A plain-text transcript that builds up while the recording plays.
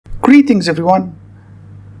Greetings everyone!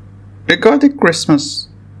 Regarding Christmas,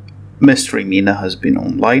 Mystery Mina has been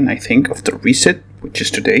online, I think, after reset, which is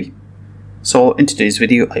today. So in today's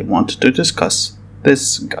video I wanted to discuss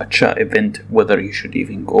this gacha event, whether you should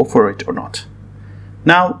even go for it or not.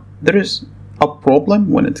 Now, there is a problem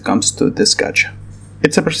when it comes to this gacha.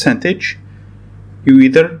 It's a percentage. You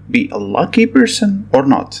either be a lucky person or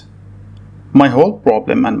not. My whole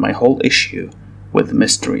problem and my whole issue with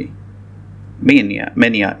Mystery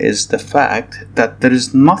Mania is the fact that there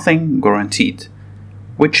is nothing guaranteed,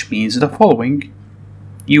 which means the following: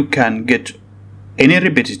 you can get any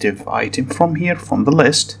repetitive item from here, from the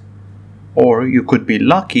list, or you could be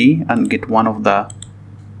lucky and get one of the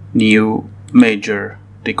new major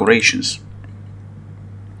decorations.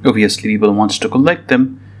 Obviously people want to collect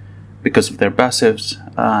them because of their passives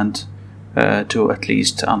and to at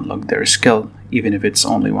least unlock their skill, even if it's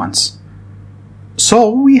only once.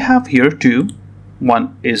 So we have here two.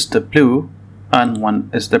 One is the blue and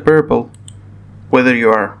one is the purple. Whether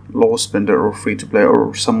you are low spender or free to play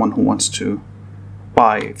or someone who wants to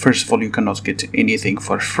buy, first of all, you cannot get anything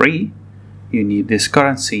for free. You need this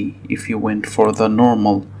currency. If you went for the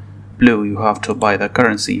normal blue, you have to buy the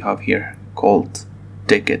currency you have here called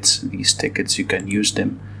tickets. These tickets, you can use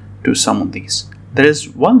them to summon these. There is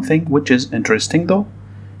one thing which is interesting though.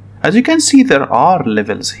 As you can see, there are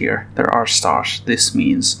levels here. There are stars. This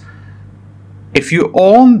means if you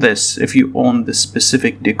own this, if you own this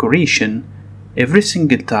specific decoration, every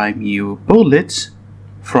single time you pull it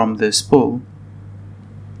from this pool,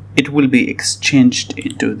 it will be exchanged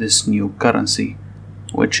into this new currency,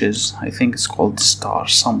 which is, I think it's called star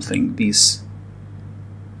something. These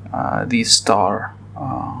star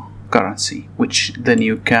currency, which then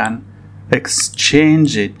you can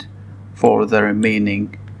exchange it for the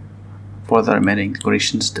remaining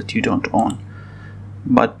decorations that you don't own.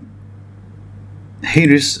 But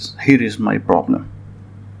here is my problem.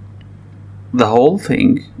 The whole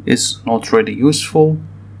thing is not really useful,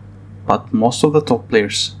 but most of the top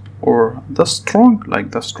players or the strong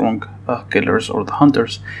killers or the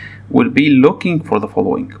hunters will be looking for the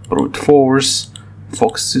following: brute force,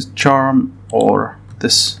 fox's charm, or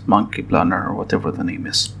this monkey planner, or whatever the name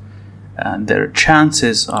is, and their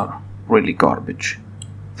chances are really garbage.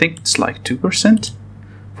 I think it's like 2%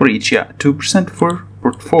 for each. Yeah, 2% for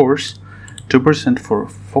brute force, 2% for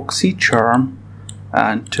foxy charm,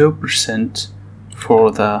 and 2% for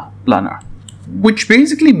the planner, which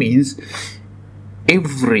basically means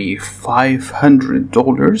every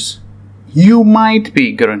 $500 you might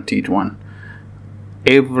be guaranteed one.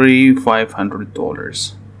 Every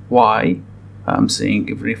 $500. Why I'm saying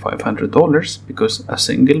every $500? Because a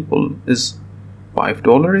single pull is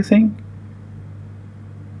 $5, I think.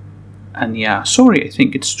 And yeah, sorry, I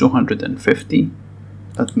think it's 250.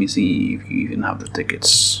 Let me see if you even have the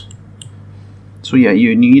tickets. So yeah,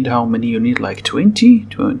 you need how many? You need like 20?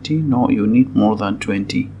 No, you need more than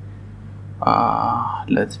 20.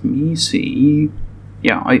 Let me see.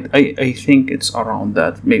 Yeah, I think it's around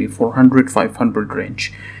that, maybe 400, 500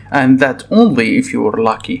 range. And that only if you are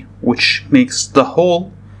lucky, which makes the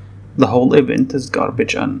whole event is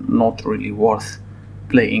garbage and not really worth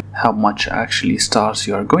playing. How much actually stars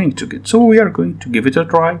you are going to get. So we are going to give it a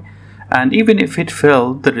try. And even if it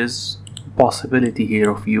failed, there is possibility here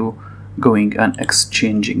of you going and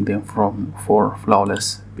exchanging them for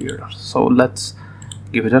flawless beers. So let's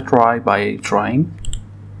give it a try by trying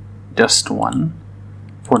just one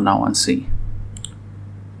for now and see.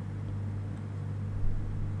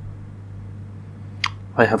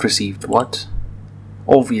 I have received what?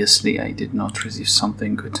 Obviously I did not receive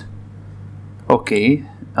something good. Okay,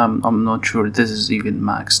 I'm not sure this is even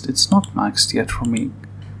maxed. It's not maxed yet for me.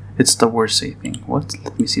 It's the worst, I think. What?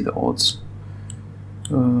 Let me see the odds.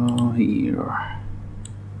 Here.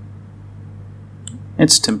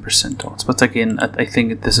 It's 10% odds. But again, I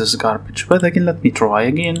think this is garbage. But again, let me try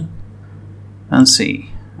again and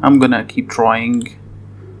see. I'm gonna keep trying.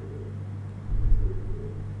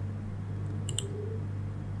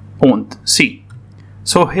 Won't see.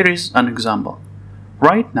 So here is an example.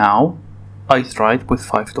 Right now, I tried with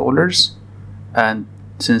 $5, and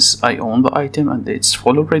since I own the item and it's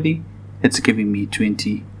full already, it's giving me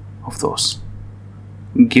 20 of those.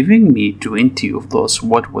 Giving me 20 of those.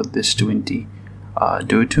 What would this 20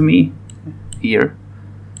 do to me? Here,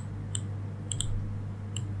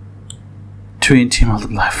 20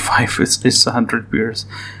 multiplied 5 is 100 beers.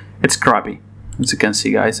 It's crappy. As you can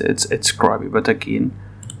see, guys, it's crappy. But again,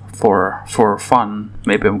 for fun,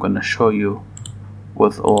 maybe I'm gonna show you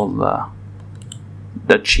with all the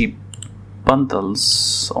cheap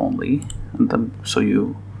bundles only, and then so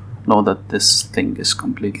you know that this thing is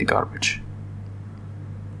completely garbage.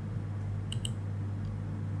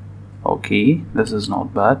 Okay, this is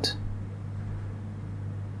not bad.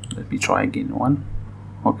 Let me try again one.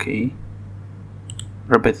 Okay.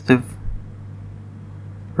 Repetitive.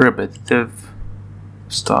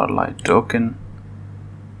 Starlight token.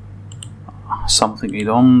 Something I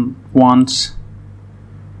don't want.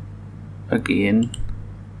 Again.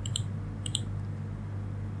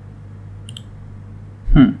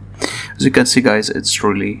 As you can see, guys, it's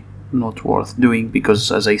really not worth doing,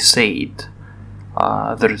 because as I said,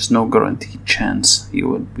 there is no guaranteed chance you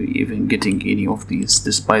would be even getting any of these,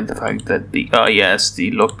 despite the fact that the yes,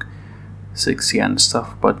 they look sexy and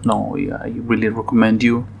stuff. But no, yeah, I really recommend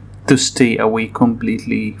you to stay away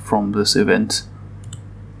completely from this event.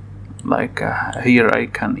 Like here I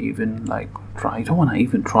can even like try. I don't want to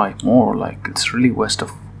even try more, like it's really waste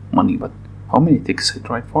of money. But how many tickets I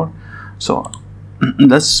tried for? So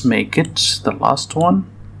let's make it the last one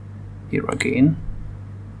here again.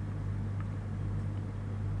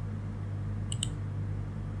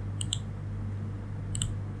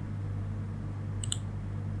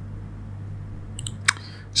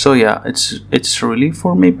 So yeah, it's really,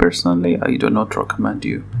 for me personally, I do not recommend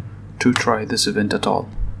you to try this event at all.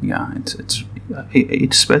 Yeah,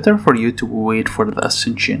 it's better for you to wait for the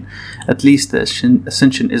Ascension. At least the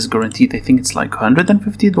Ascension is guaranteed. I think it's like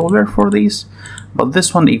 $150 for these. But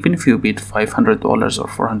this one, even if you bid $500 or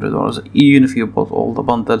 $400, even if you bought all the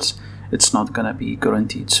bundles, it's not gonna be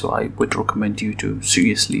guaranteed. So I would recommend you to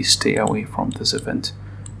seriously stay away from this event.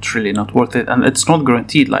 It's really not worth it, and it's not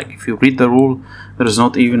guaranteed. Like if you read the rule, there is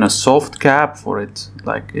not even a soft cap for it.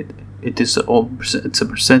 Like it is it's a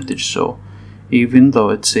percentage. So even though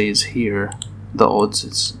it says here the odds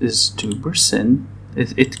is 2%,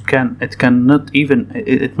 it cannot even,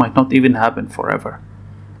 it might not even happen forever.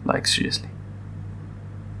 Like seriously.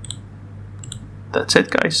 That's it,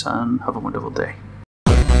 guys, and have a wonderful day.